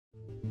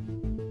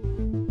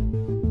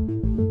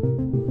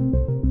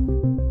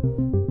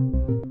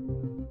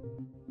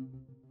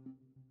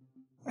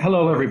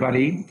Hello,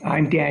 everybody.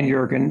 I'm Dan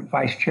Yergin,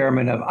 Vice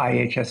Chairman of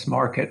IHS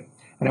Markit,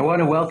 and I want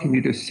to welcome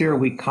you to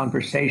CERAWeek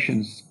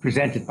Conversations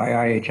presented by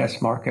IHS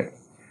Markit.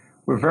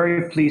 We're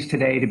very pleased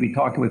today to be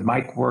talking with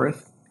Mike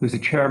Wirth, who's the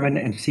Chairman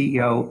and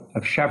CEO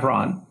of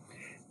Chevron.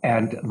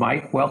 And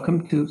Mike,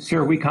 welcome to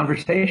CERAWeek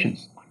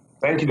Conversations.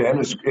 Thank you, Dan.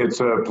 It's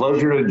a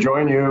pleasure to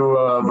join you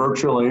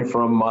virtually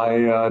from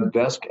my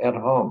desk at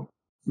home.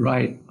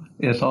 Right.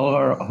 It's all of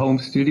our home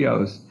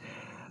studios.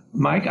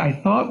 Mike, I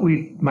thought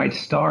we might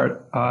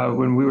start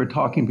when we were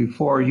talking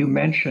before. You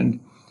mentioned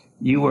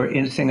you were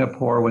in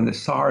Singapore when the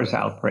SARS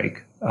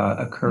outbreak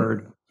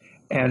occurred,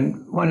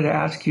 and wanted to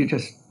ask you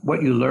just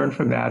what you learned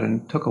from that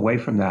and took away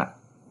from that.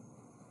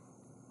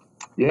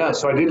 Yeah,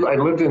 so I did. I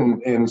lived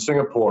in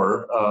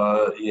Singapore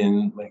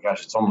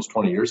it's almost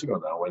 20 years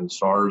ago now when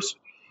SARS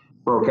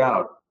broke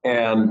out,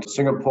 and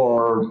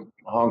Singapore,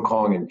 Hong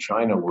Kong, and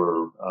China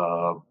were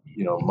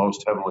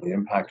most heavily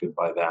impacted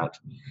by that.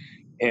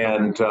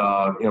 And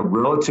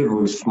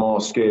relatively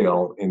small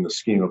scale in the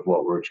scheme of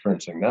what we're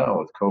experiencing now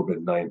with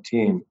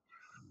COVID-19,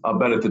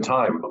 but at the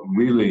time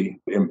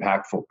really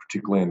impactful,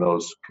 particularly in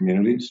those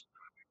communities.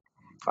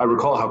 I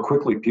recall how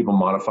quickly people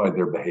modified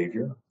their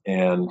behavior,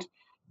 and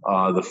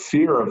the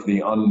fear of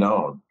the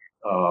unknown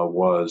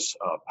was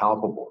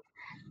palpable,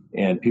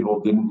 and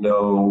people didn't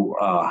know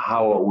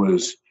how it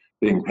was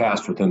being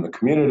passed within the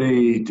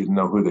community, didn't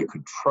know who they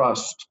could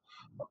trust.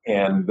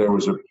 And there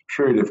was a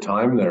period of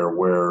time there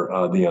where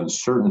the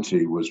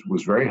uncertainty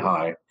was very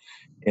high.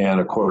 And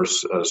of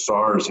course,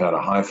 SARS had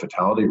a high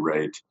fatality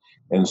rate.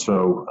 And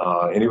so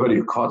anybody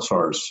who caught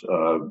SARS,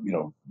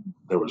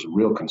 there was a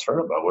real concern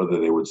about whether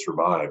they would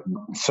survive.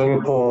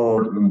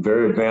 Singapore,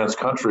 very advanced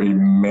country,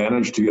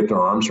 managed to get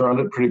their arms around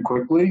it pretty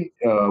quickly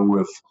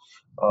with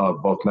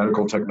both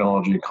medical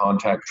technology,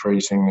 contact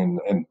tracing,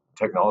 and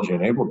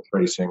technology-enabled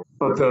tracing,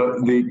 but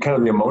the kind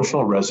of the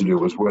emotional residue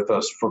was with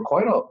us for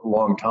quite a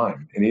long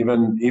time, and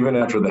even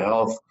after the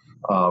health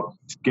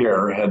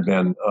scare had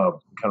been kind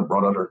of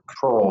brought under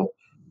control,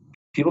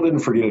 people didn't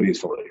forget it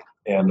easily,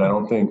 and I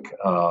don't think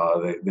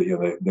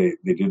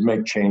they did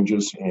make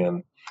changes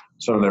in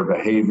some of their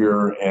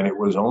behavior, and it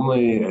was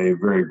only a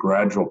very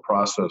gradual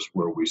process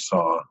where we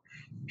saw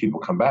people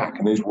come back,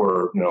 and these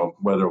were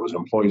whether it was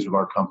employees of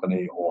our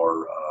company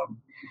or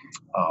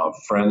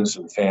friends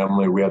and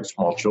family. We had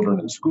small children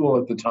in school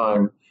at the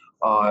time.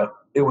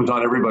 It was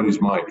on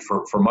everybody's mind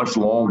for much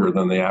longer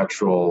than the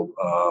actual,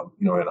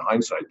 in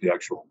hindsight, the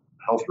actual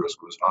health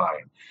risk was high.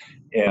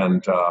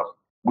 And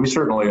we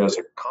certainly, as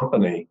a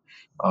company,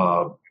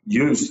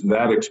 used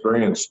that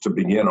experience to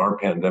begin our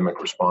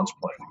pandemic response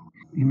plan.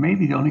 You may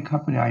be the only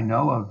company I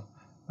know of,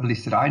 at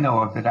least that I know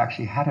of, that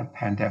actually had a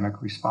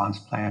pandemic response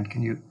plan.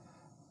 Can you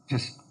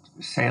just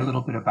say a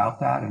little bit about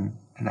that and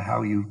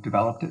how you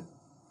developed it?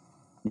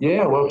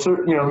 Yeah, well, so,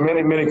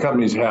 many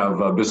companies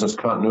have business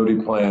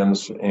continuity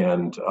plans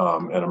and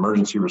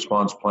emergency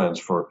response plans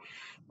for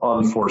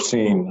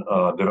unforeseen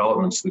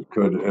developments that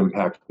could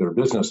impact their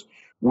business.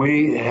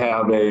 We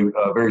have a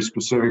very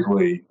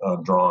specifically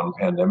drawn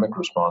pandemic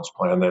response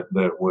plan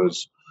that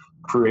was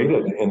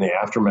created in the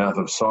aftermath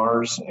of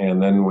SARS,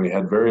 and then we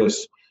had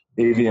various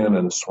avian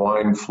and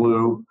swine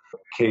flu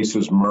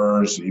cases,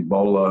 MERS,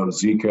 Ebola,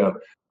 Zika.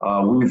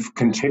 We've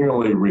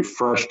continually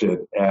refreshed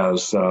it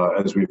as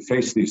we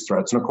face these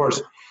threats. And of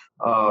course,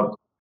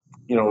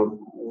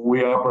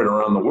 we operate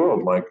around the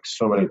world like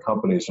so many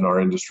companies in our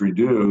industry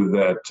do,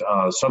 that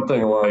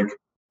something like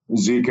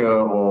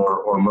Zika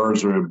or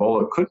MERS or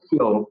Ebola could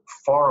feel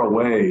far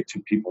away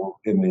to people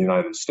in the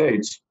United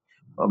States,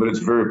 but it's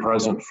very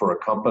present for a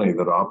company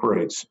that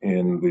operates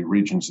in the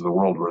regions of the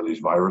world where these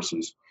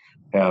viruses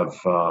have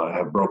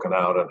broken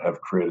out and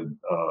have created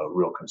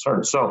real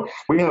concern. So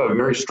we have a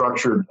very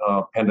structured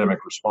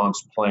pandemic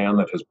response plan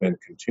that has been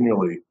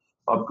continually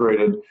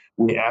upgraded.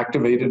 We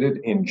activated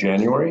it in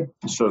January.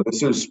 So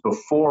this is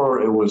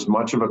before it was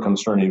much of a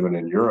concern even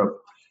in Europe,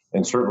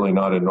 and certainly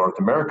not in North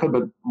America,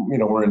 but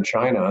we're in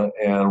China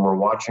and we're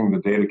watching the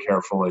data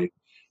carefully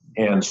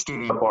and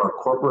stood up our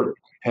corporate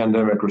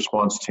pandemic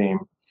response team.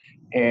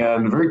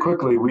 And very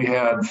quickly we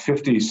had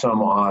 50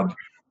 some odd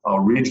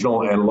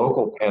regional and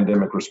local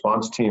pandemic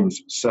response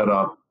teams set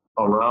up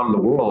around the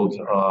world,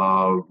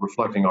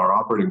 reflecting our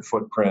operating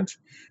footprint,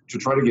 to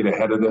try to get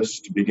ahead of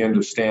this, to begin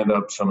to stand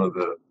up some of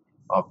the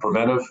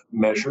preventive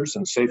measures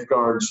and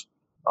safeguards,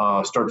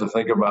 start to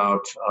think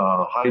about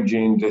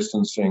hygiene,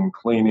 distancing,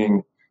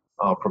 cleaning,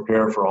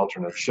 prepare for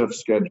alternate shift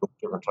schedules,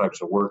 different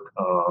types of work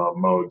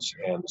modes.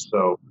 And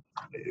so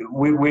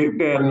we've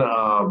been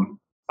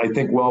I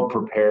think well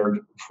prepared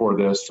for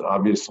this.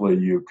 Obviously,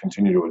 you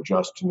continue to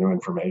adjust to new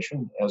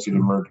information as it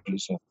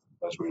emerges and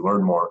as we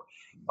learn more.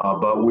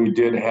 But we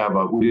did have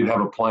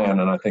a plan,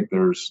 and I think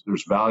there's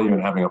value in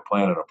having a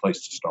plan and a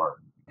place to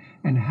start.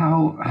 And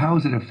how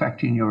is it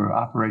affecting your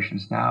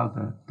operations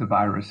now, the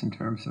virus, in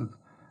terms of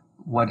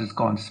what has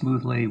gone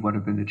smoothly, what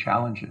have been the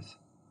challenges?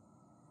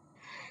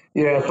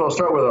 Yeah, so I'll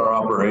start with our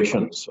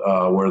operations,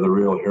 where the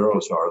real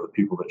heroes are, the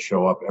people that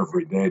show up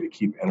every day to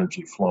keep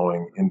energy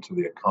flowing into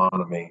the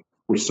economy.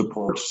 which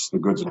supports the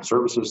goods and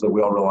services that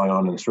we all rely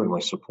on and certainly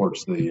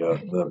supports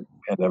the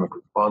pandemic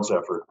response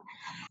effort.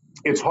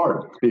 It's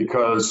hard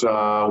because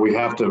we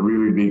have to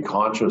really be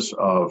conscious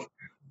of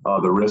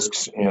the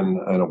risks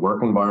in a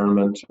work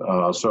environment.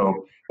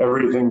 So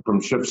everything from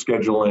shift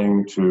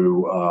scheduling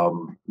to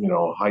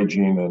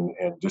hygiene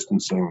and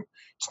distancing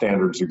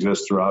standards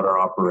exist throughout our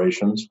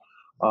operations.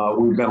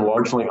 We've been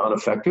largely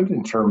unaffected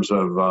in terms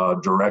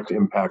of direct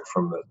impact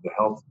from the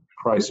health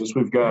crisis.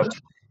 We've got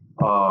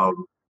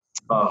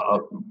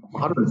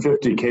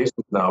 150 cases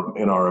now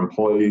in our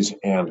employees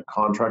and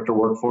contractor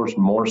workforce,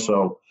 more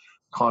so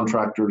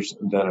contractors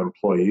than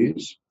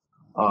employees,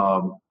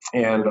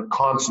 and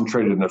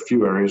concentrated in a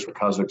few areas, with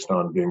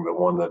Kazakhstan being the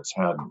one that's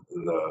had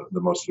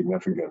the most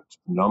significant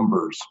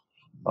numbers,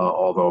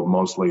 although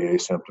mostly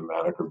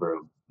asymptomatic or very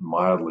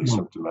mildly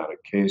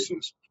symptomatic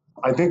cases.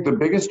 I think the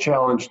biggest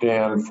challenge,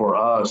 Dan, for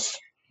us,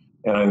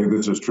 and I think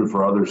this is true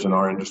for others in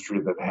our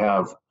industry that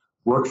have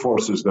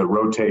workforces that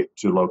rotate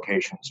to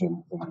locations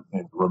in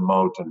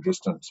remote and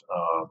distant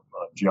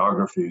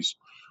geographies,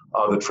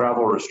 the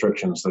travel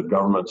restrictions that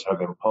governments have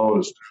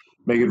imposed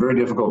make it very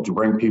difficult to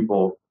bring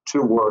people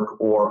to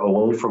work or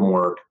away from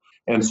work.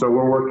 And so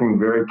we're working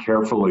very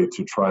carefully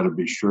to try to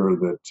be sure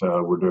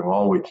that we're doing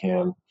all we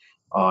can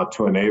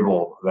to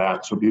enable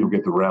that so people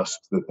get the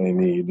rest that they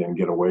need and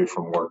get away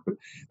from work. But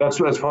that's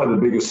probably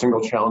the biggest single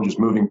challenge, is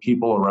moving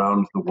people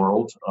around the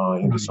world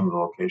into some of the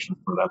locations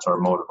where that's our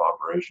mode of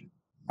operation.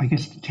 I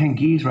guess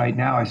Tengiz right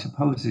now, I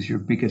suppose, is your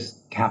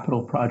biggest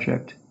capital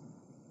project,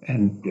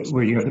 and yes,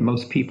 where you have the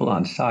most people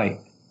on site.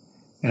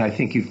 And I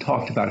think you've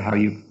talked about how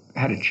you've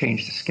had to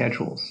change the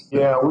schedules.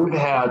 Yeah, we've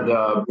had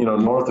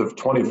north of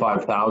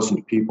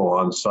 25,000 people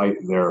on site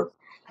there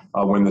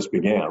when this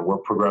began. We're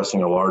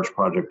progressing a large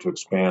project to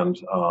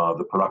expand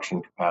the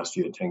production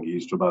capacity at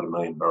Tengiz to about 1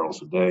 million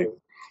barrels a day.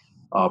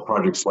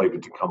 Project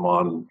slated to come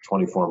on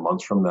 24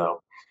 months from now.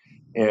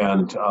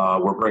 And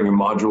we're bringing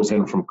modules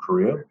in from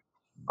Korea.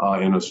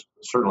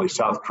 Certainly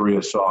South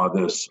Korea saw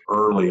this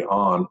early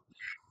on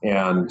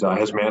and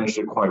has managed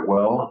it quite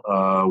well.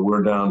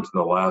 We're down to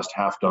the last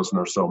half dozen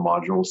or so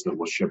modules that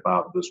will ship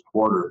out this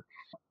quarter.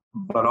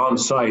 But on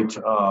site,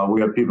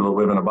 we have people that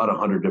live in about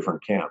 100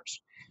 different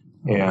camps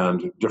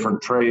and different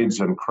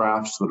trades and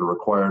crafts that are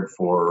required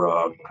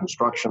for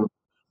construction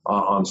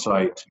on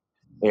site,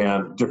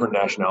 and different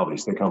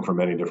nationalities. They come from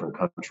many different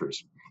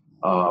countries.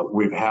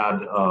 We've had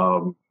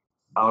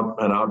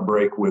an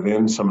outbreak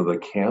within some of the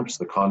camps,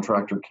 the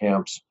contractor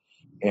camps,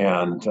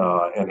 and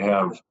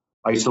have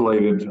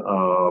isolated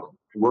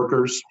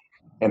workers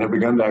and have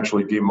begun to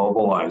actually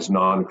demobilize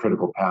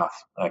non-critical path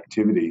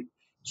activity.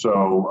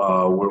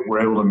 So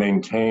we're able to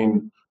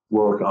maintain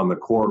work on the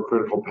core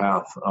critical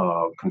path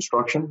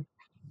construction,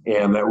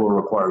 and that will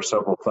require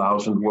several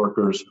thousand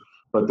workers,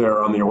 but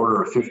they're on the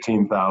order of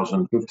 15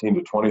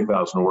 to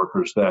 20,000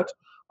 workers that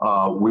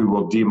we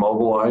will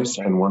demobilize,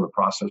 and we're in the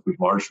process. We've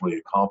largely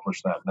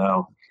accomplished that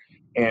now,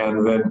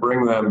 and then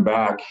bring them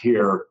back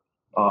here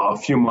a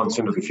few months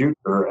into the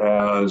future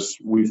as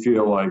we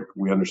feel like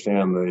we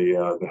understand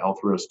the health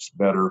risks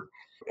better,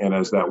 and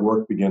as that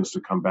work begins to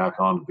come back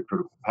onto the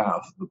critical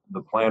path.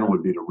 The plan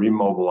would be to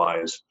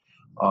remobilize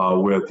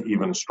with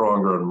even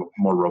stronger and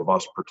more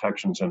robust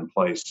protections in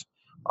place.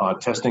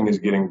 Testing is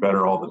getting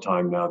better all the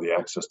time now, the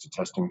access to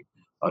testing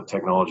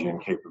technology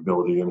and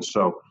capability, and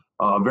so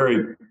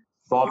very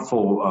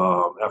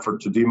thoughtful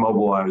effort to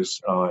demobilize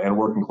and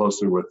working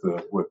closely with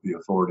the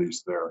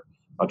authorities there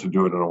to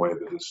do it in a way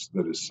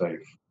that is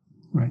safe.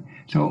 Right.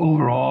 So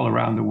overall,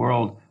 around the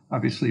world,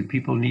 obviously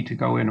people need to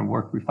go in and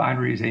work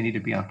refineries. They need to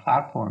be on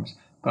platforms.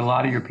 But a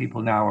lot of your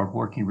people now are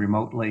working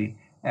remotely.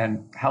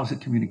 And how's the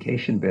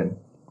communication been?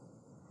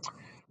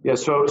 Yeah,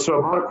 so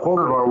about a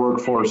quarter of our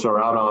workforce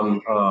are out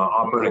on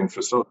operating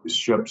facilities,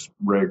 ships,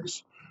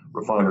 rigs,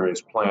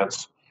 refineries,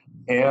 plants,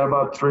 and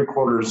about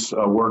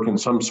 3/4 work in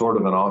some sort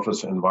of an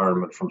office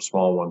environment, from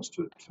small ones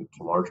to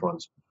large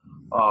ones.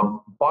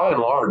 By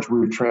and large,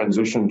 we've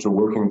transitioned to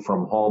working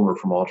from home or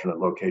from alternate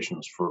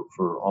locations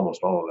for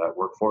almost all of that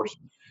workforce.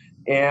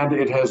 And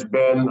it has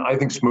been, I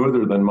think,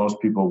 smoother than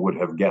most people would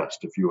have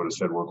guessed if you would have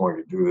said, we're going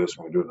to do this,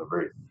 and we do it in a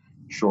very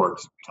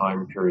short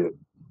time period.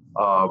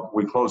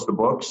 We closed the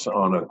books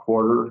on a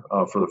quarter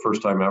for the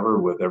first time ever,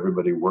 with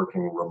everybody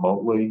working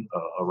remotely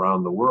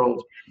around the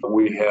world.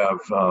 We have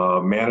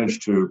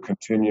managed to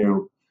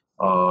continue,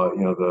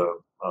 the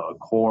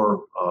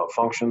core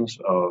functions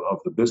of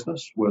the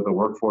business with a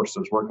workforce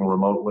that's working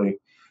remotely.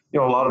 A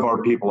lot of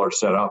our people are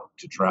set up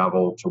to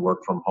travel, to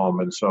work from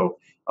home, and so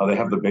they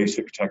have the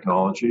basic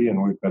technology,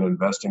 and we've been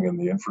investing in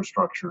the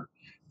infrastructure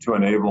to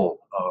enable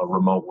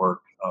remote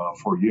work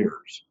for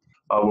years.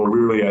 We're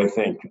really, I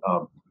think,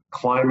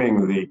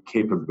 climbing the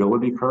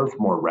capability curve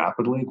more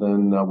rapidly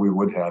than we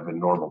would have in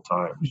normal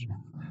times.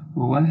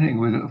 Well, one thing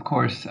with, of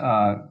course,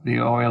 the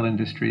oil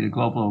industry, the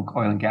global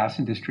oil and gas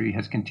industry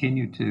has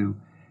continued to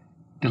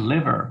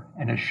deliver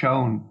and has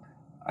shown,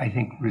 I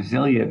think,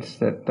 resilience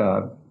that,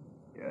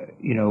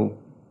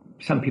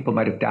 some people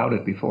might have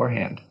doubted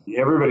beforehand.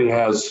 Everybody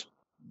has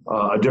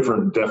a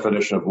different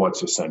definition of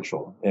what's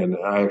essential. And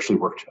I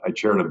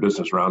chaired a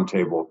business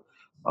roundtable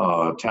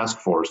task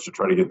force to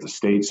try to get the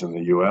states in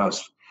the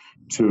U.S.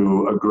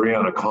 to agree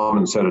on a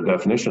common set of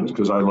definitions,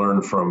 because I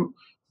learned from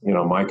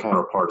my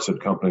counterparts at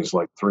companies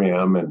like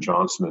 3M and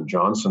Johnson &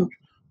 Johnson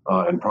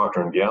and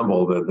Procter &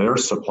 Gamble that their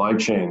supply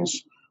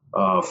chains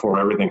for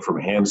everything from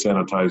hand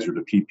sanitizer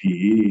to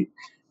PPE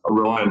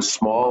rely on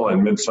small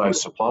and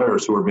mid-sized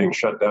suppliers who are being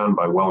shut down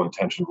by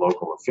well-intentioned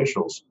local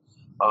officials.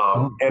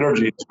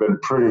 Energy has been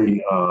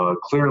pretty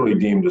clearly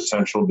deemed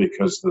essential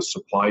because the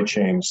supply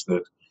chains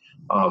that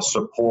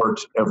support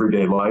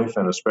everyday life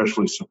and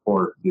especially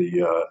support the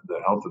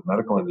health and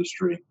medical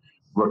industry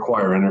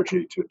require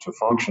energy to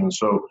function.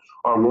 So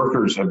our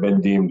workers have been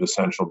deemed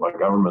essential by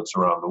governments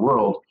around the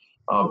world,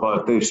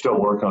 but they still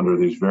work under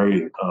these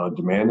very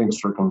demanding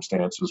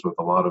circumstances with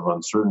a lot of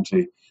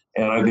uncertainty.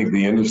 And I think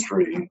the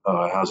industry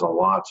has a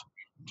lot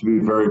to be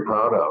very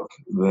proud of,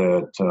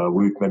 that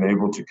we've been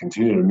able to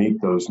continue to meet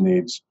those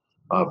needs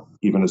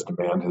even as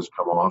demand has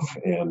come off,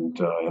 and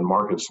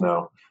markets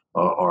now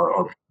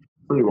are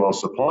pretty well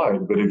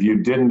supplied. But if you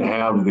didn't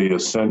have the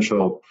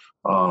essential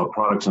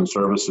products and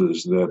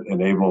services that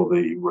enable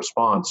the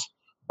response,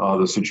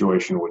 the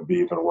situation would be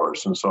even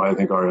worse. And so I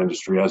think our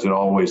industry, as it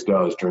always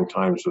does during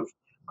times of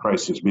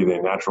crisis, be they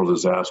natural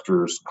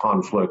disasters,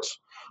 conflicts,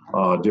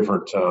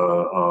 different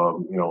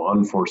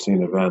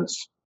unforeseen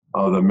events,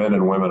 the men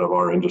and women of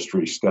our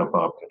industry step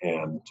up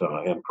and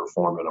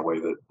perform in a way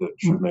that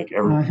should make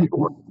everybody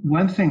work.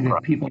 One thing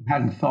that people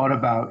hadn't thought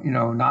about,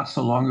 not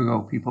so long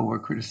ago, people were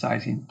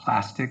criticizing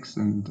plastics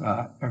and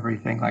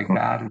everything like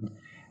that.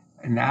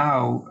 And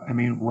now, I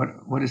mean,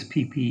 what is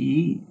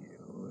PPE?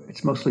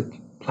 It's mostly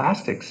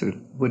plastics. It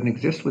wouldn't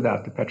exist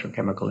without the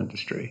petrochemical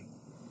industry.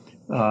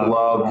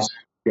 Gloves,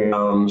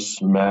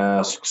 gowns,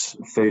 masks,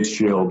 face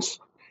shields.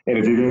 And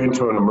if you go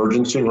into an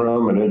emergency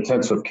room, an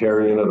intensive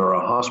care unit, or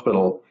a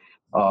hospital,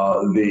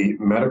 the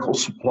medical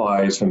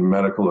supplies and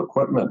medical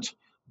equipment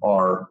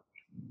are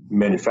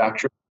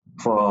manufactured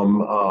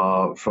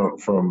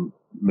from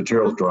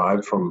materials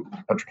derived from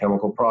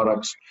petrochemical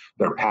products.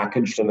 They're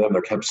packaged and then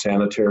they're kept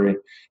sanitary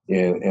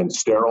and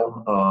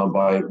sterile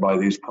by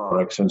these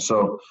products. And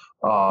so,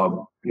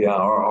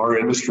 our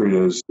industry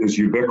is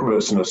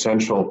ubiquitous and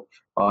essential,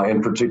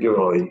 and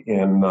particularly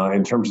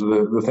in terms of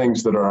the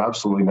things that are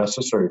absolutely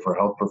necessary for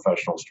health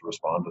professionals to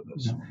respond to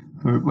this.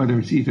 Whether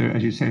it's either,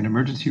 as you say, an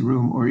emergency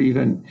room, or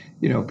even,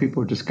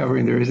 people are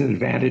discovering there is an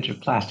advantage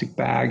of plastic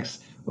bags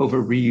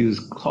over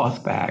reused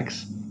cloth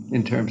bags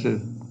in terms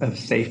of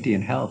safety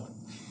and health.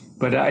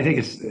 But I think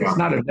it's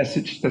not a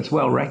message that's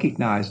well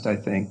recognized, I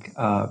think.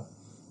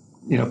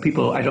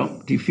 People,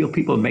 do you feel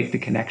people make the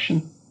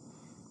connection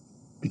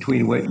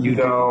between what you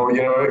do?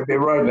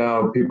 Right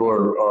now people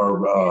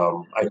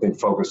are I think,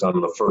 focused on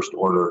the first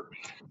order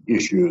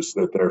issues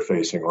that they're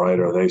facing, right?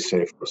 Are they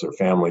safe? Is their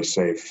family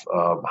safe?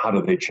 How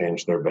do they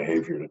change their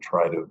behavior to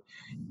try to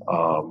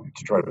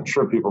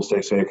ensure people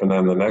stay safe? And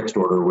then the next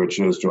order, which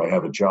is, do I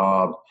have a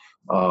job?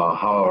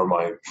 How are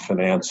my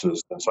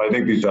finances? And so I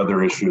think these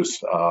other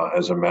issues,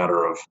 as a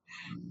matter of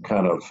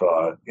kind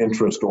of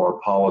interest or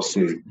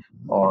policy,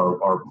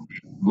 are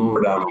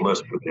lower down the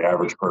list for the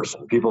average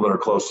person. People that are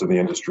close to the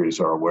industries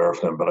are aware of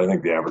them, but I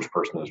think the average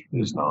person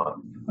is not.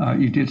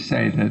 You did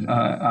say that,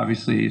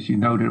 obviously, as you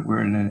noted,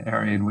 we're in an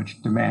area in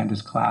which demand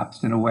has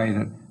collapsed in a way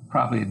that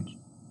probably had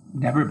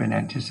never been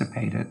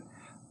anticipated.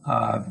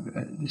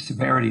 The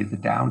severity of the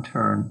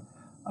downturn,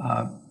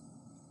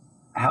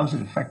 how has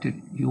it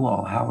affected you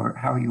all? How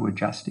are you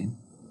adjusting?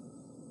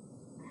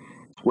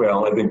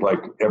 Well, I think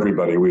like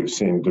everybody, we've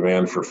seen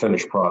demand for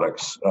finished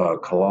products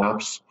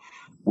collapse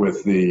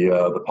with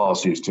the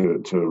policies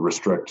to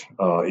restrict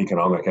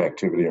economic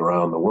activity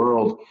around the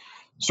world.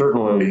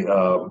 Certainly,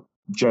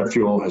 jet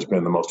fuel has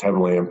been the most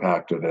heavily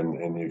impacted,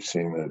 and you've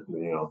seen that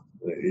the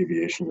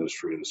aviation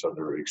industry is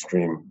under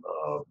extreme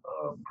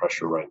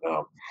pressure right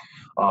now.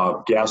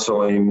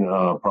 Gasoline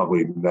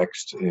probably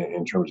next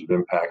in terms of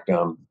impact,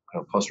 down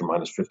plus or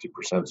minus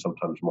 50%,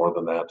 sometimes more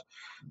than that,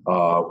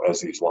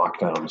 as these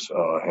lockdowns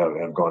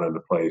have gone into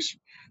place.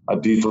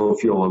 Diesel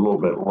fuel a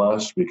little bit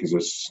less because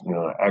it's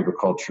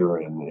agriculture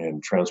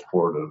and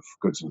transport of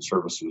goods and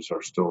services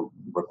are still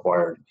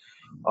required.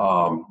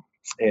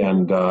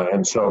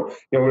 And so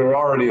we were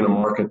already in a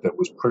market that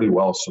was pretty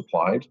well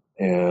supplied,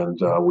 and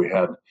we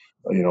had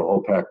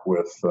OPEC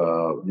with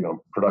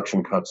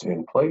production cuts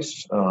in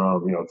place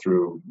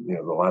through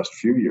the last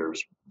few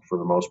years for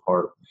the most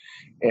part,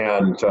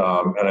 and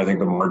I think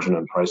the margin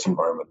and price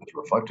environment has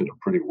reflected a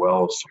pretty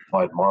well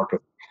supplied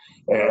market.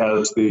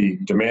 As the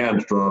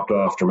demand dropped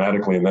off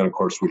dramatically, and then of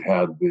course we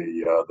had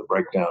the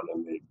breakdown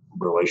in the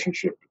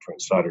relationship between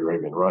Saudi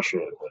Arabia and Russia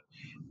at the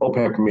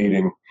OPEC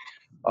meeting.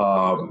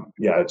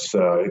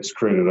 It's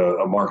created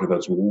a market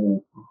that's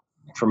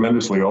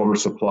tremendously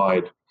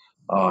oversupplied,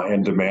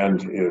 and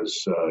demand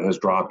has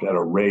dropped at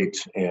a rate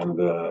and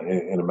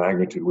in a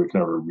magnitude we've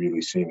never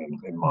really seen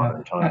in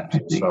modern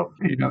times.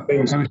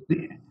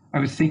 I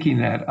was thinking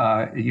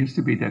that it used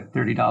to be that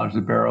 $30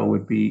 a barrel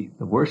would be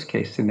the worst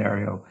case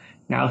scenario.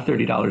 Now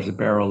 $30 a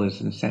barrel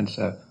is, in a sense,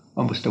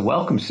 almost a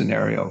welcome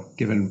scenario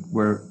given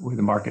where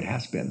the market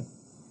has been.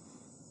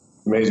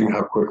 Amazing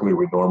how quickly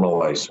we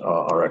normalize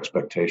our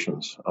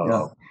expectations.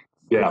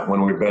 Yeah,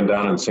 when we've been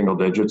down in single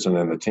digits and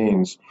in the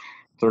teens,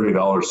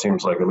 $30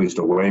 seems like at least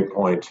a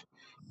waypoint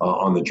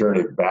on the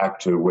journey back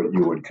to what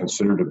you would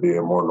consider to be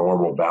a more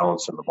normal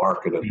balance in the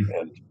market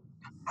and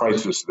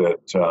prices that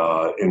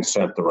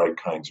incent the right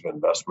kinds of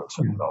investments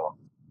and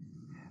development.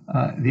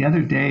 The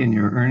other day in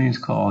your earnings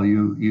call,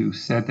 you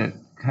said that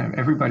kind of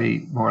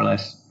everybody, more or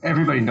less,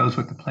 everybody knows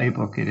what the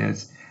playbook it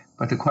is,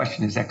 but the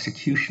question is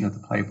execution of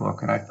the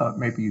playbook. And I thought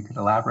maybe you could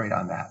elaborate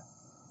on that.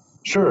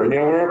 Sure.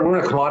 We're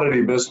a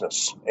commodity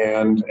business,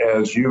 and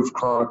as you've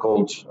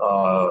chronicled,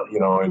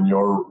 in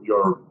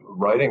your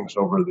writings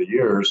over the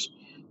years,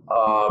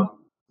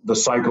 the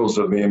cycles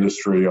of the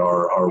industry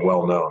are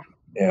well known,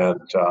 and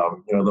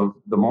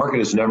the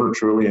market is never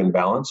truly in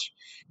balance.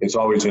 It's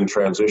always in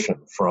transition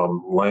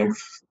from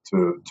length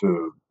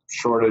to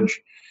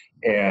shortage,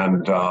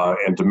 and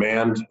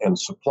demand and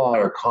supply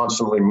are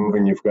constantly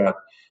moving. You've got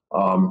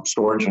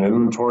storage and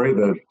inventory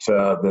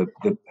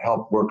that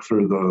help work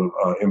through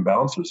the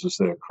imbalances as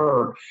they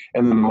occur,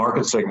 and then the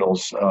market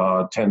signals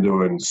tend to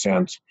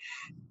incent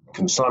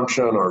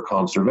consumption or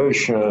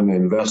conservation,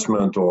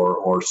 investment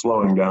or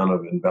slowing down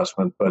of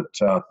investment. But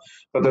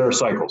there are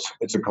cycles.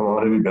 It's a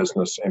commodity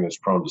business and it's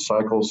prone to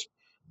cycles,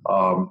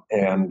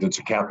 and it's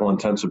a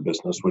capital-intensive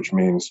business, which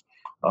means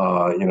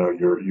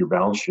your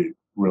balance sheet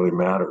really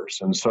matters.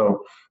 And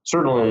so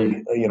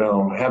certainly,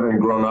 having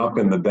grown up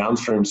in the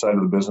downstream side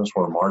of the business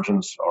where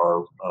margins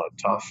are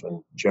tough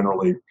and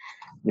generally,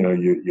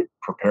 you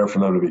prepare for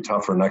them to be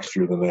tougher next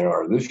year than they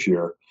are this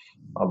year.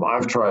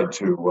 I've tried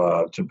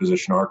to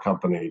position our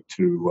company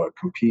to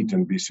compete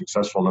and be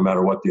successful no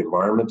matter what the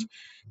environment,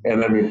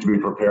 and then to be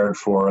prepared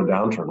for a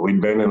downturn.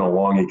 We've been in a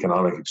long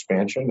economic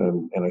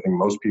expansion, and I think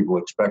most people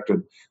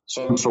expected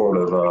some sort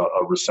of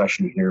a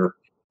recession here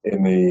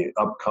in the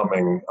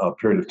upcoming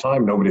period of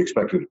time. Nobody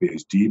expected it to be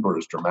as deep or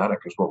as dramatic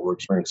as what we're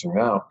experiencing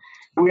now.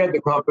 We had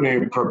the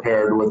company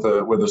prepared with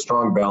a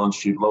strong balance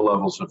sheet, low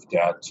levels of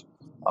debt,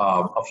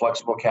 a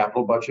flexible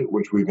capital budget,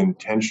 which we've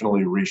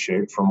intentionally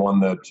reshaped from one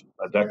that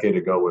a decade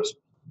ago was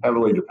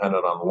heavily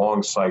dependent on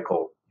long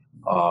cycle,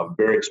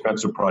 very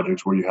expensive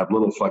projects where you have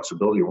little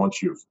flexibility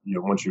once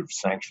you've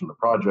sanctioned the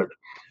project,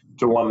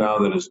 to one now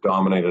that is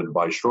dominated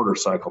by shorter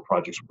cycle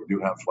projects where we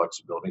do have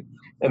flexibility,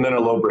 and then a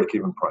low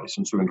break-even price.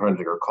 And so we've been trying to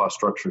take our cost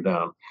structure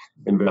down,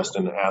 invest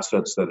in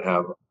assets that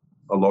have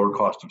a lower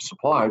cost of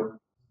supply,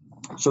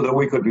 so that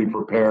we could be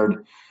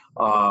prepared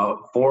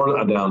for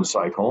a down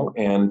cycle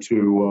and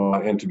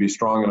to be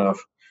strong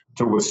enough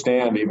to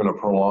withstand even a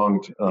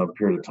prolonged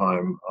period of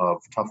time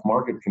of tough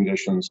market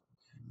conditions.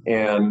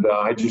 And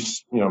I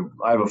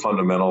have a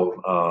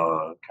fundamental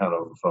kind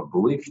of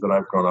belief that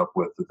I've grown up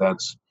with,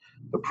 that's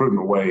the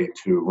prudent way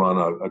to run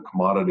a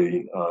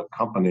commodity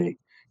company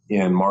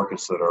in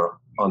markets that are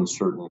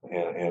uncertain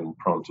and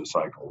prone to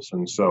cycles.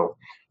 And so,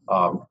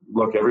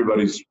 look,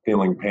 everybody's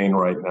feeling pain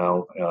right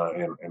now,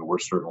 and we're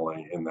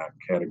certainly in that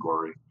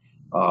category.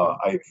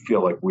 I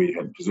feel like we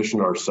had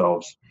positioned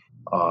ourselves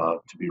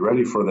to be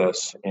ready for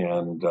this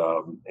and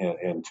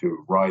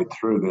to ride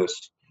through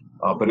this,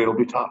 but it'll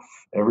be tough.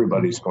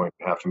 Everybody's going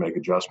to have to make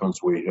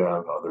adjustments. We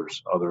have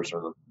others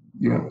are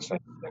doing the same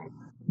thing.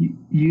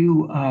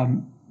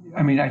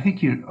 I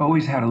think you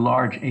always had a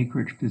large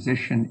acreage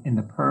position in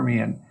the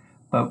Permian,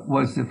 but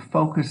was the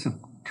focus of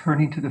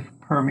turning to the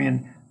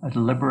Permian a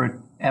deliberate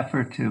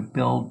effort to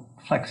build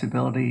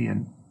flexibility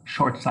and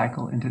short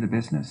cycle into the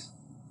business?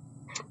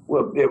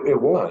 Well,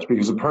 it was,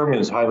 because the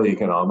Permian is highly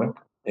economic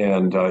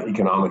and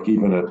economic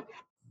even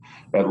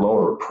at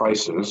lower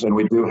prices. And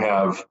we do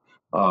have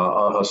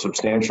a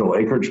substantial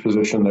acreage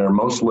position there,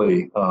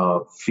 mostly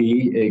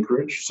fee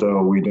acreage.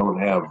 So we don't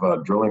have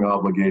drilling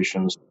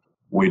obligations.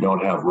 We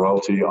don't have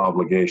royalty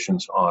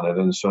obligations on it.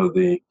 And so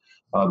the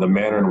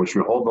manner in which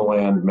we hold the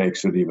land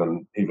makes it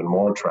even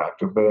more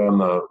attractive. But on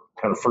the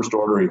kind of first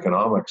order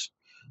economics,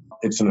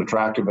 it's an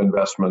attractive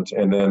investment.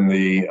 And then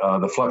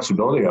the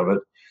flexibility of it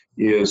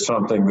is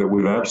something that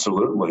we've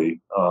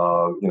absolutely,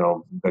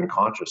 been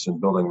conscious in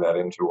building that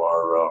into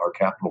our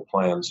capital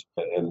plans.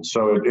 And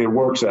so it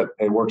works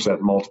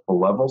at multiple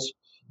levels.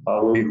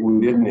 We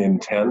didn't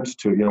intend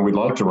to, we'd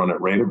like to run it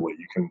ratably.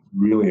 You can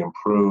really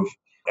improve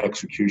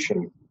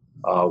execution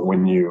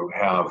when you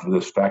have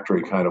this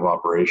factory kind of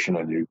operation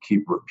and you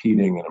keep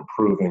repeating and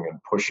improving and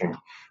pushing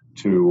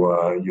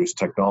to use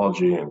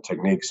technology and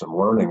techniques and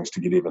learnings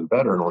to get even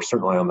better. And we're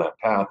certainly on that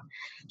path.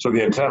 So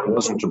the intent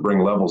wasn't to bring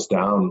levels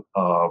down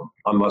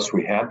unless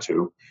we had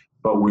to,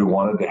 but we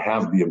wanted to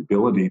have the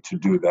ability to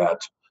do that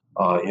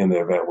in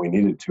the event we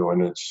needed to.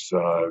 And it's,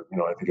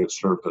 I think it's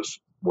served us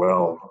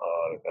well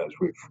as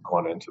we've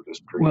gone into this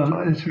period of time.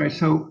 Well, that's right.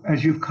 So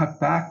as you've cut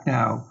back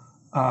now,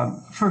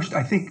 first,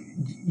 I think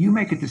you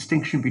make a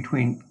distinction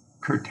between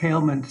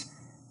curtailments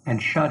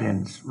and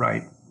shut-ins,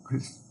 right?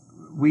 Because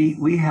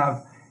we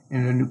have,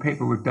 in a new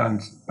paper we've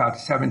done, about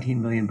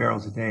 17 million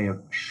barrels a day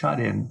of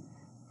shut-in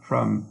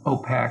from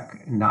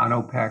OPEC,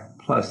 non-OPEC,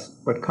 plus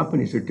what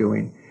companies are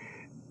doing.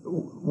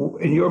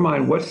 In your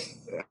mind, what's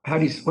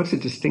the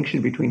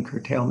distinction between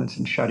curtailments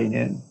and shutting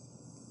in?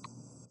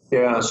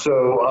 Yeah, so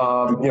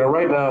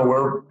right now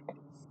we're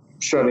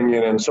shutting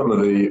in some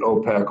of the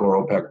OPEC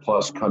or OPEC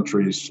plus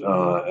countries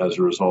as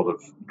a result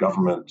of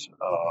government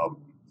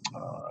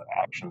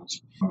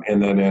actions, and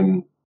then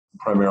in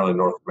primarily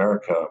North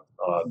America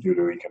due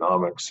to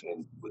economics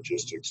and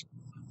logistics.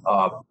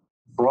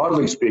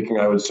 Broadly speaking,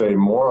 I would say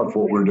more of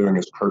what we're doing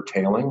is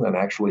curtailing than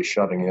actually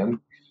shutting in,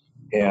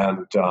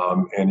 and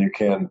you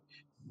can,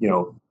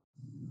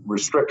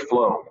 restrict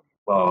flow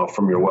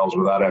from your wells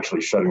without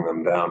actually shutting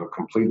them down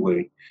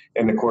completely.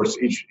 And of course,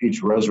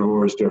 each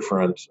reservoir is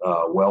different.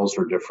 Wells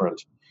are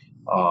different.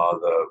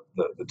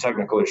 The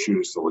technical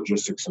issues, the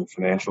logistics and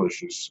financial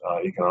issues,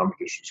 economic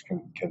issues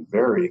can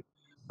vary.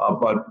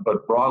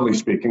 But broadly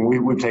speaking,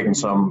 we've taken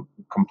some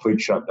complete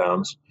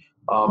shutdowns.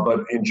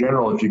 But in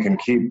general, if you can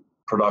keep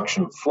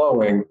production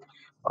flowing,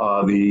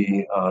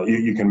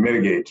 you can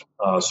mitigate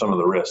some of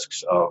the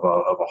risks of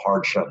a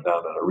hard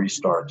shutdown and a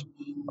restart,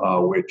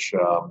 which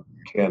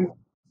can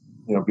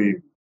be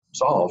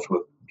solved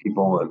with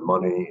people and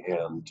money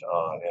and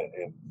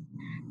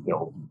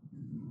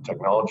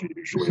technology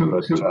usually.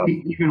 So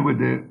even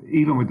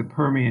with the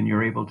Permian,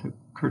 you're able to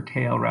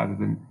curtail rather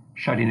than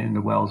shutting in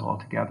the wells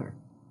altogether.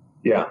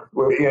 Yeah,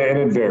 and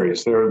it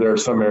varies. There are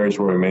some areas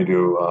where we may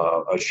do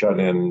a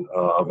shut-in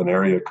of an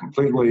area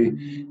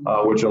completely,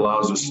 which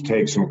allows us to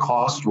take some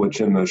cost, which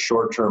in the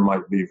short term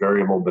might be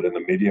variable, but in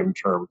the medium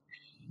term,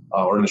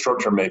 or in the short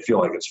term may feel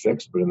like it's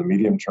fixed, but in the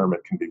medium term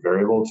it can be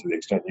variable to the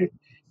extent you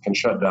can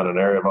shut down an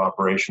area of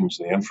operations,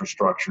 the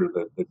infrastructure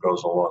that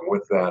goes along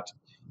with that.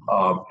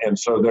 And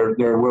so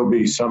there will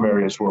be some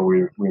areas where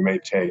we may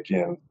take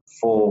in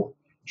full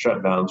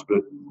shutdowns,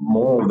 but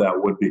more of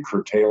that would be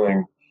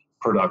curtailing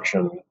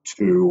production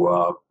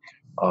to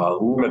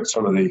limit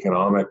some of the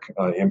economic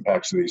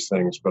impacts of these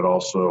things, but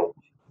also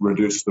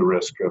reduce the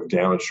risk of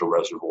damage to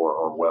reservoir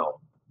or well.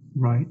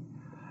 Right.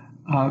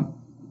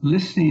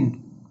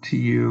 Listening to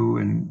you,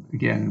 and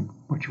again,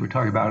 what you were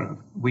talking about a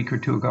week or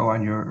two ago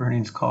on your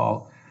earnings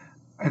call,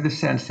 I have the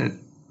sense that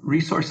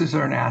resources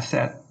are an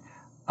asset,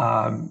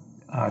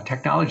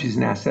 technology is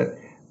an asset,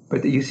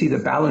 but that you see the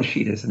balance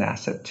sheet as an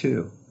asset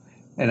too.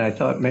 And I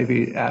thought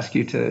maybe ask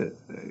you to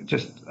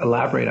just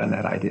elaborate on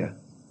that idea.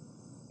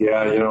 Yeah,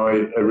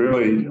 I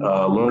really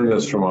learned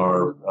this from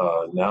our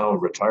now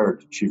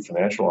retired Chief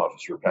Financial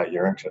Officer, Pat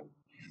Yergin,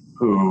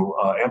 who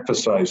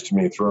emphasized to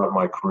me throughout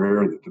my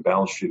career that the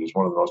balance sheet is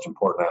one of the most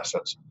important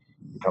assets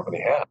the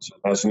company has.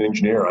 As an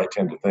engineer, I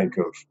tend to think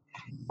of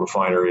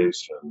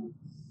refineries and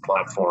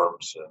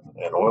platforms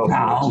and oil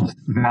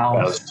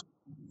fields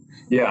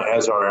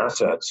as our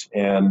assets.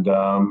 And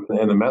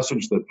the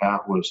message that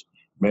Pat was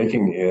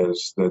making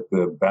is that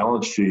the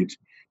balance sheet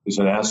is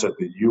an asset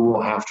that you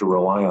will have to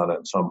rely on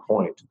at some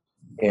point.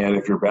 And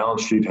if your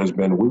balance sheet has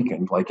been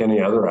weakened, like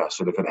any other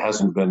asset, if it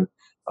hasn't been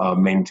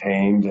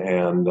maintained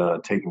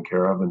and taken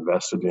care of,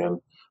 invested in,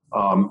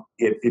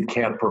 it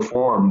can't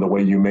perform the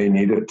way you may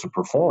need it to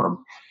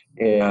perform.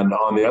 And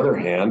on the other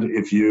hand,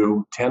 if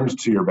you tend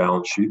to your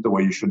balance sheet the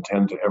way you should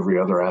tend to every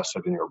other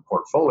asset in your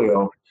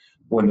portfolio,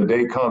 when the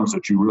day comes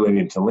that you really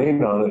need to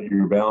lean on it,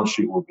 your balance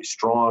sheet will be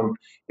strong,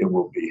 it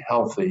will be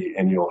healthy,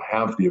 and you'll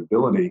have the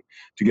ability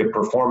to get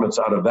performance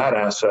out of that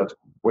asset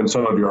when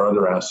some of your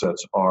other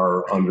assets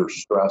are under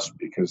stress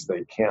because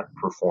they can't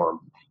perform,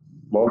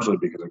 largely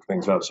because of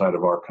things outside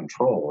of our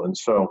control. And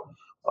so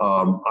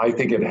I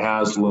think it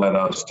has led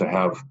us to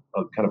have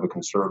a kind of a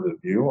conservative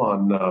view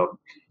on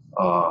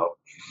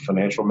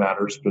financial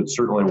matters, but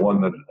certainly one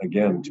that,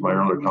 again, to my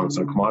earlier comments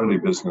on commodity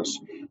business,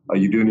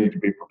 you do need to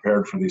be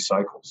prepared for these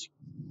cycles.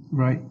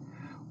 Right.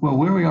 Well,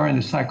 where we are in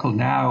the cycle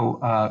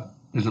now,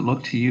 does it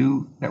look to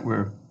you that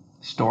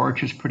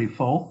storage is pretty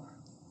full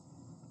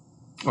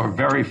or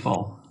very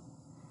full?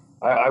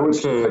 I would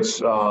say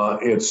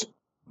it's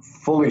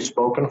fully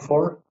spoken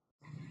for,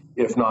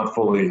 if not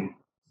fully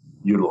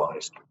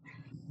utilized.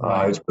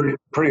 It's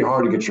pretty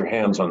hard to get your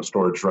hands on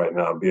storage right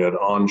now, be it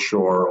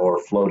onshore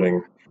or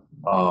floating.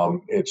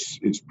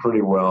 It's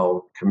pretty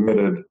well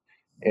committed.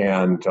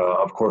 And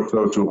of course,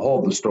 those who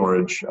hold the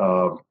storage,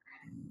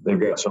 they've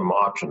got some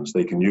options.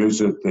 They can use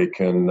it. They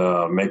can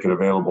make it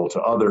available to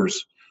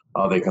others.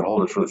 They can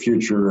hold it for the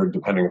future,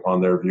 depending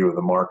upon their view of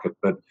the market.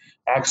 But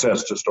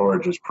access to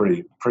storage is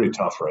pretty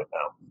tough right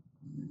now.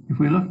 If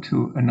we look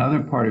to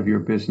another part of your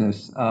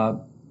business,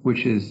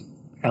 which is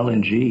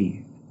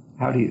LNG,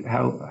 how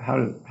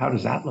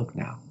does that look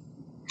now?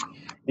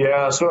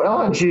 Yeah, so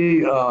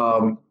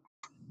LNG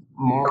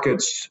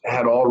markets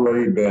had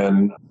already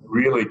been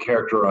really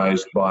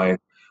characterized by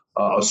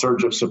a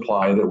surge of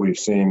supply that we've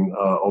seen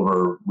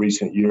over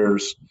recent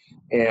years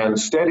and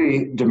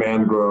steady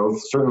demand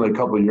growth. Certainly a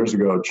couple of years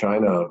ago,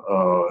 China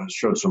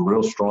showed some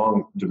real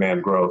strong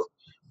demand growth,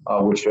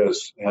 which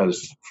has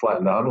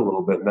flattened out a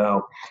little bit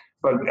now.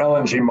 But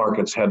LNG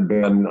markets had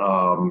been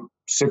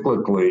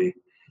cyclically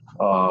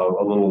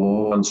a little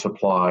low on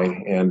supply,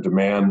 and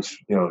demand,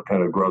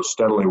 kind of grows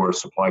steadily where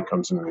supply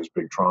comes in these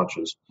big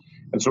tranches.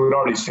 And so we've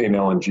already seen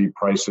LNG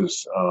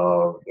prices,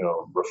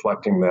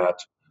 reflecting that.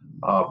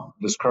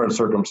 This current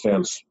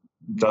circumstance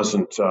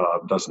doesn't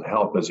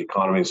help as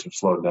economies have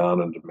slowed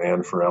down, and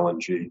demand for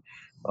LNG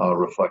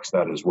reflects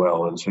that as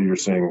well. And so you're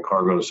seeing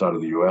cargoes out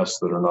of the U.S.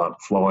 that are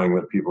not flowing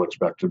that people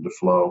expected to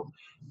flow.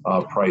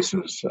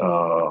 Prices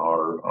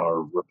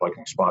are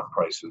reflecting spot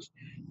prices.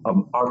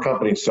 Our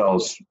company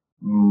sells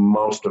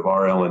most of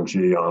our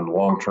LNG on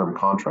long-term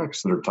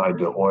contracts that are tied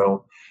to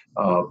oil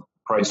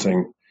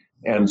pricing.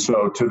 And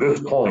so to this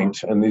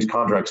point, and these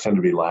contracts tend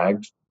to be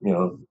lagged,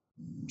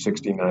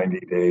 60, 90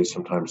 days,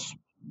 sometimes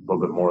a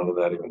little bit more than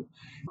that even.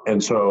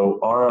 And so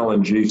our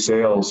LNG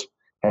sales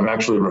have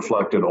actually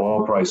reflected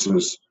oil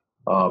prices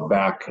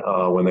back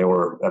when they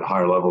were at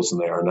higher levels than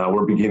they are now.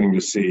 We're beginning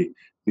to see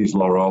these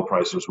lower oil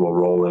prices will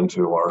roll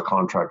into our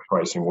contract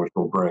pricing, which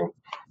will bring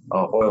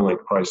oil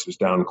link prices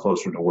down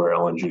closer to where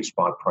LNG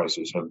spot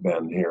prices have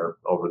been here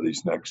over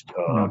these next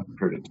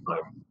period of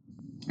time.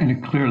 And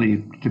it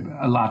clearly,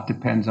 a lot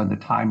depends on the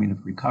timing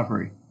of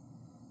recovery.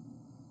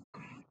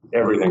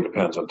 Everything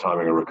depends on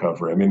timing of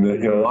recovery. I mean,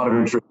 a lot of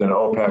interest in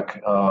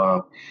OPEC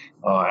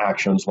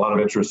actions, a lot of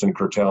interest in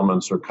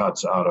curtailments or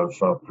cuts out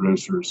of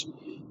producers.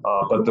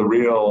 But the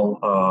real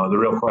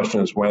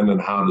question is when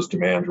and how does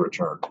demand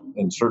return?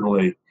 And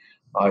certainly,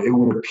 it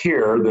would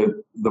appear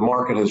that the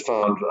market has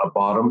found a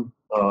bottom.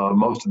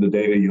 Most of the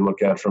data you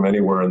look at from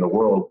anywhere in the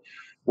world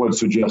would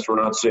suggest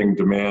we're not seeing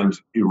demand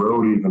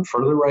erode even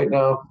further right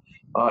now.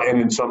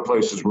 And in some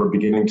places, we're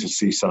beginning to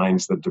see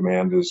signs that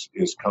demand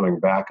is coming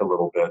back a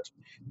little bit,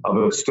 but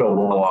it's still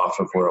well off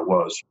of where it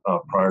was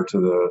prior to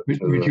the.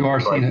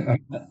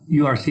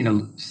 You are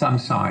seeing some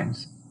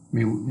signs. I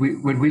mean,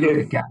 when we look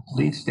at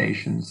gasoline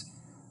stations,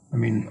 I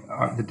mean,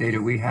 the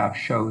data we have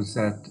shows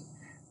that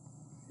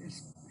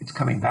it's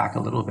coming back a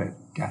little bit,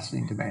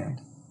 gasoline demand.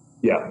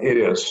 Yeah, it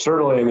is.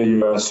 Certainly in the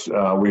U.S.,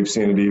 we've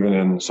seen it even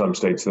in some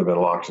states that have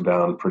been locked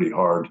down pretty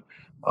hard.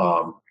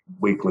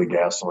 Weekly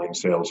gasoline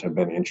sales have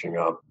been inching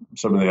up.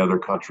 Some of the other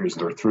countries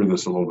that are through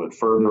this a little bit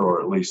further,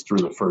 or at least through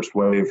the first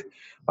wave,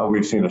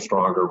 we've seen a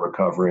stronger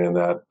recovery in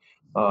that.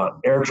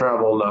 Air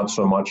travel, not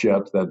so much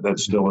yet. That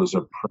still is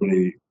a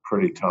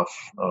pretty tough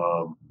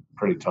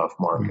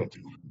market.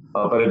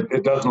 But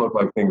it doesn't look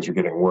like things are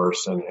getting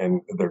worse,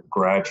 and they're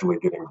gradually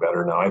getting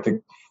better now. I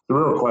think the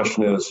real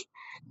question is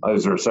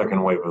there a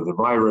second wave of the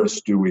virus?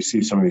 Do we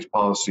see some of these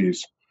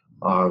policies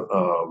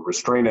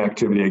restrain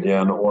activity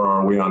again, or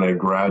are we on a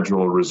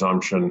gradual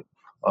resumption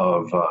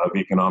of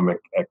economic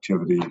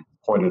activity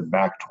pointed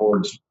back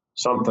towards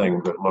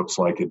something that looks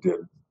like it did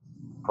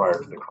prior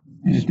to the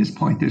crisis? And at this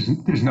point,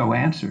 there's no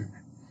answer.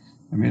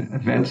 I mean,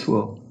 events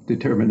will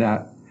determine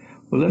that.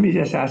 Well, let me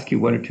just ask you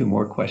one or two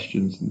more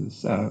questions in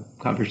this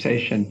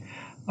conversation.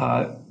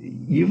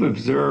 You've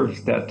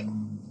observed that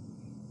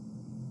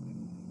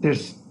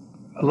there's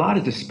a lot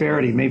of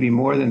disparity, maybe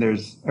more than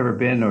there's ever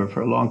been or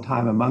for a long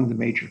time among the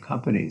major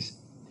companies.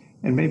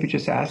 And maybe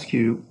just ask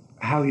you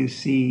how you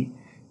see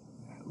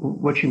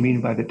what you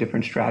mean by the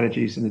different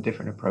strategies and the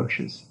different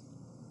approaches.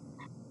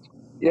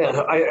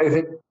 Yeah, I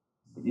think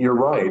you're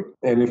right.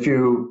 And if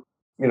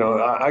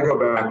I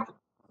go back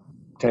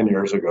 10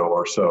 years ago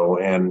or so,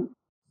 and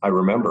I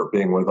remember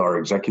being with our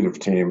executive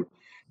team,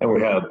 and we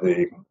had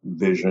the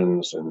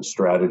visions and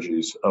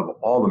strategies of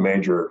all the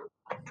major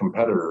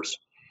competitors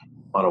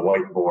on a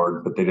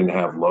whiteboard, but they didn't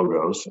have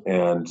logos.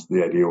 And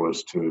the idea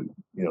was to,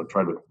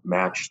 try to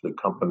match the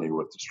company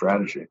with the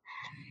strategy.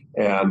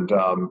 And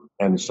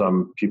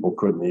some people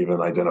couldn't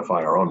even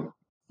identify our own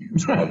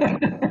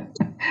strategy.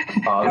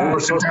 They were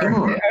so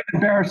similar.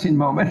 Embarrassing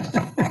moment.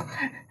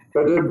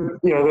 But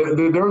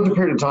there was a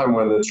period of time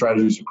when the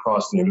strategies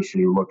across the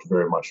industry looked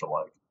very much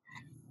alike.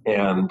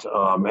 And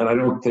I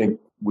don't think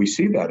we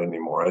see that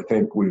anymore. I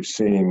think we've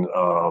seen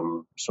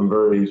some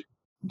very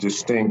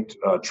distinct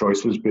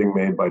choices being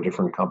made by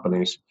different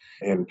companies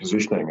in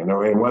positioning.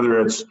 And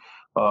whether it's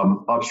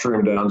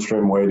upstream,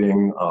 downstream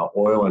weighting,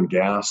 oil and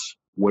gas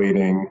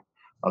weighting,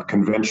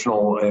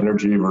 conventional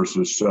energy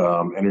versus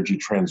energy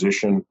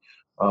transition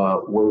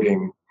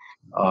weighting,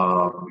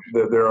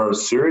 there are a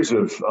series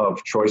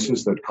of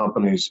choices that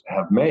companies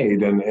have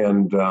made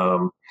and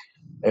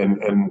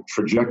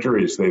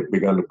trajectories they've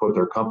begun to put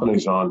their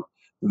companies on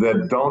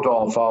that don't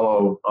all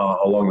follow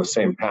along the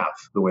same path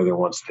the way they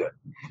once did.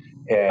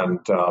 And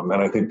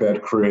I think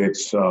that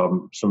creates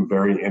some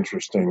very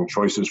interesting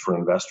choices for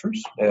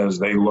investors as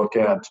they look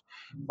at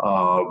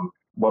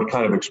what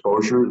kind of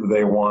exposure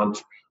they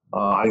want.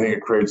 I think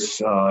it creates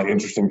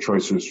interesting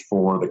choices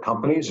for the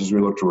companies as we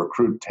look to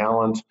recruit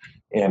talent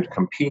and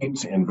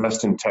compete,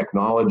 invest in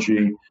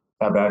technology,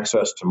 have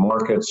access to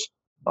markets.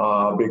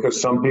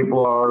 Because some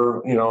people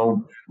are,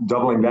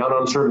 doubling down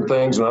on certain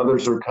things, and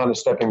others are kind of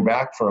stepping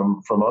back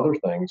from other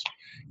things.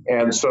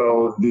 And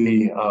so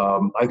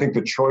I think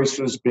the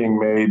choices being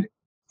made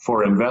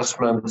for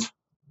investment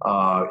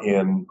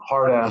in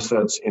hard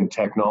assets, in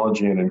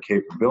technology, and in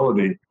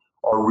capability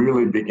are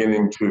really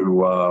beginning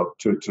to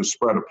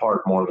spread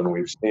apart more than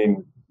we've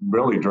seen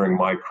really during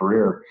my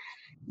career.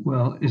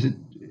 Well, is it,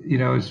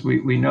 as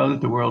we know that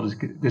the world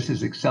this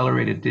is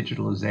accelerated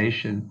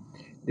digitalization.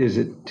 Is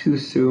it too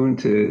soon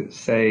to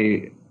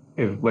say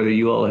whether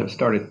you all have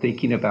started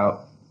thinking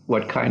about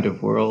what kind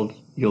of world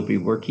you'll be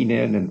working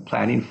in and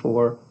planning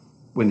for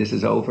when this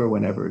is over,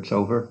 whenever it's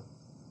over?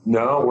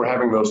 No, we're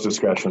having those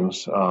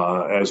discussions.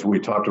 As we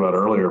talked about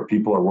earlier,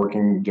 people are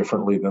working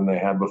differently than they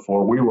had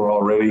before. We were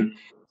already,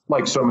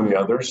 like so many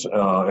others,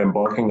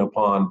 embarking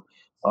upon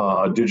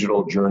a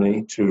digital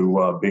journey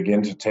to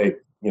begin to take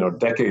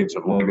decades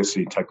of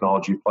legacy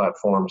technology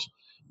platforms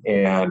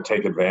and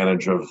take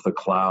advantage of the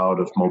cloud,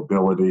 of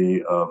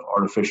mobility, of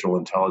artificial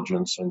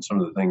intelligence, and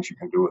some of the things you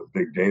can do with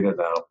big data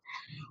now.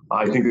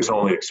 I think this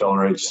only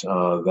accelerates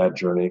that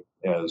journey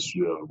as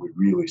we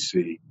really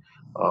see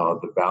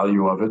the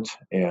value of it,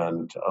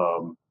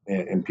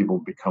 and people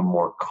become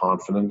more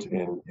confident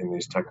in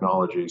these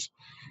technologies.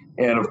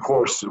 And of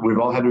course, we've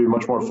all had to be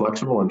much more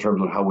flexible in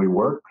terms of how we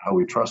work, how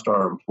we trust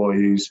our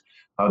employees,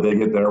 how they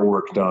get their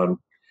work done.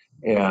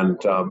 And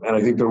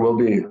I think there will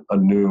be a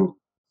new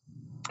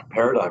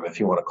paradigm, if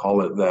you want to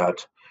call it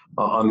that,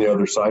 on the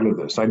other side of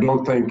this. I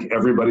don't think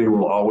everybody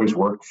will always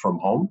work from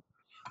home,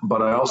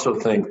 but I also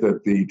think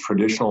that the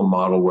traditional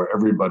model where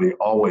everybody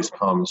always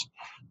comes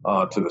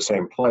to the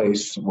same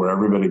place, where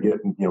everybody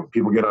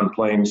people get on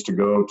planes to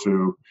go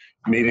to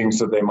meetings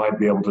that they might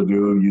be able to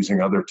do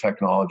using other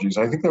technologies.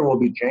 I think there will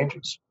be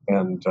changes,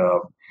 and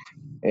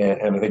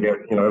I think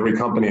every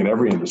company in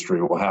every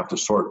industry will have to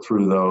sort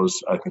through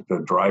those. I think the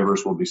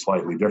drivers will be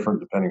slightly different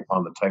depending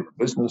upon the type of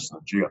business and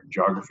the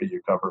geography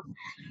you cover.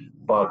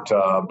 But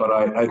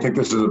I think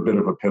this is a bit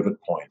of a pivot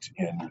point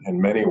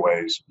in many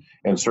ways,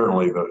 and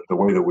certainly the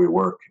way that we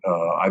work,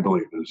 I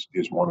believe,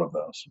 is one of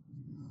those.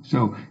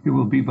 So it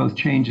will be both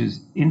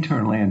changes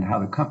internally in how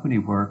the company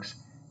works,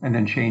 and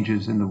then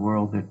changes in the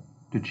world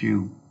that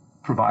you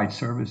provide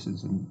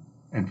services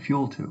and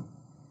fuel to.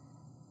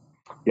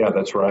 Yeah,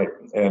 that's right.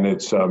 And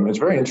it's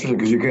very interesting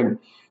because you can,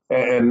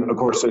 and of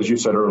course, as you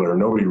said earlier,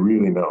 nobody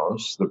really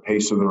knows the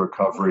pace of the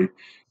recovery.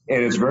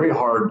 And it's very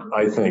hard,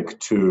 I think,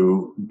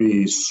 to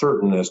be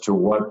certain as to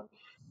what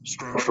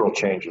structural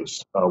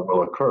changes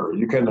will occur.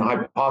 You can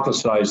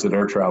hypothesize that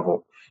air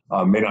travel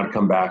may not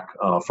come back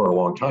for a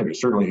long time. You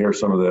certainly hear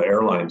some of the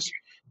airlines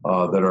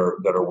that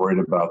are worried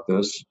about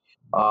this.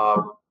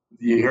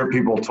 You hear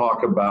people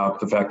talk about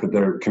the fact that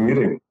their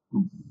commuting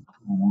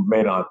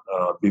may not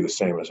be the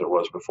same as it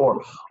was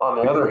before. On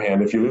the other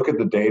hand, if you look at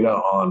the data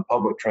on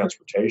public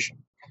transportation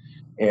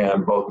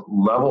and both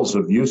levels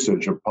of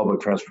usage of public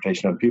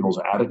transportation and people's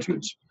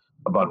attitudes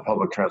about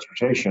public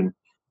transportation,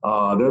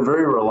 they're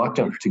very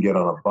reluctant to get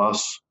on a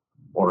bus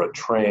or a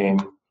train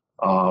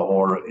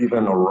or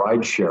even a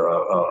ride share,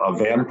 a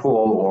van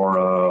pool or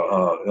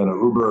an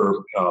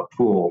Uber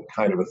pool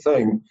kind of a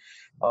thing,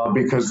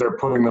 because they're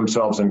putting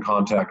themselves in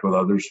contact with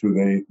others who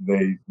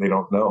they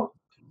don't know.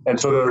 And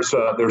so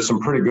there's some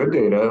pretty good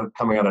data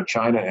coming out of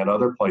China and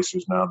other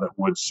places now that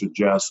would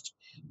suggest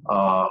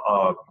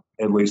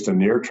at least a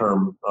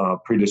near-term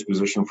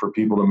predisposition for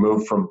people to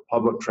move from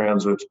public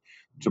transit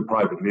to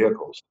private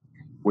vehicles,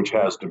 which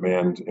has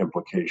demand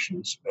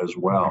implications as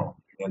well.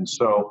 And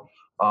so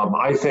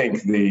I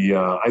think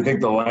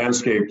the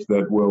landscape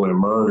that will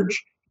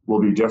emerge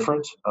will be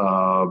different.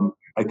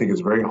 I think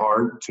it's very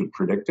hard to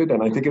predict it,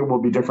 and I think it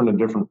will be different in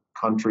different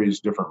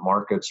countries, different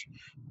markets,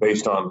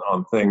 based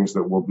on things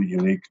that will be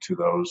unique to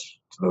those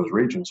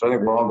regions. So I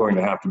think we're all going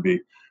to have to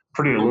be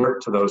pretty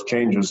alert to those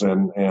changes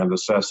and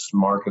assess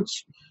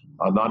markets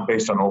not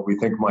based on what we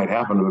think might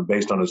happen, but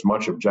based on as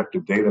much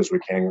objective data as we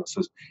can. It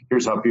says,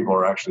 here's how people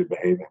are actually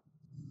behaving.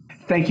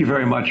 Thank you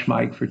very much,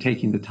 Mike, for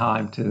taking the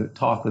time to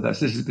talk with us.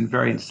 This has been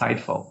very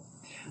insightful.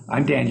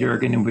 I'm Dan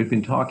Yergin, and we've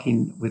been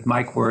talking with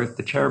Mike Wirth,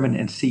 the chairman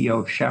and CEO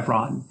of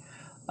Chevron,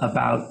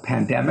 about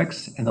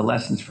pandemics and the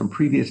lessons from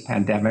previous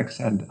pandemics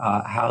and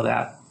how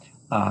that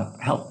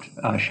helped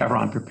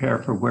Chevron prepare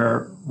for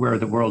where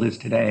the world is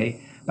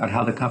today, about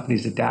how the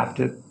company's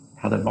adapted,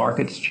 how the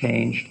market's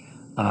changed,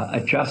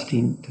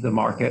 adjusting to the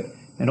market,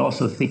 and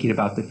also thinking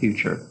about the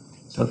future.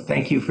 So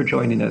thank you for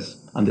joining us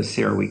on the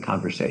CERAWeek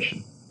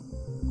Conversation.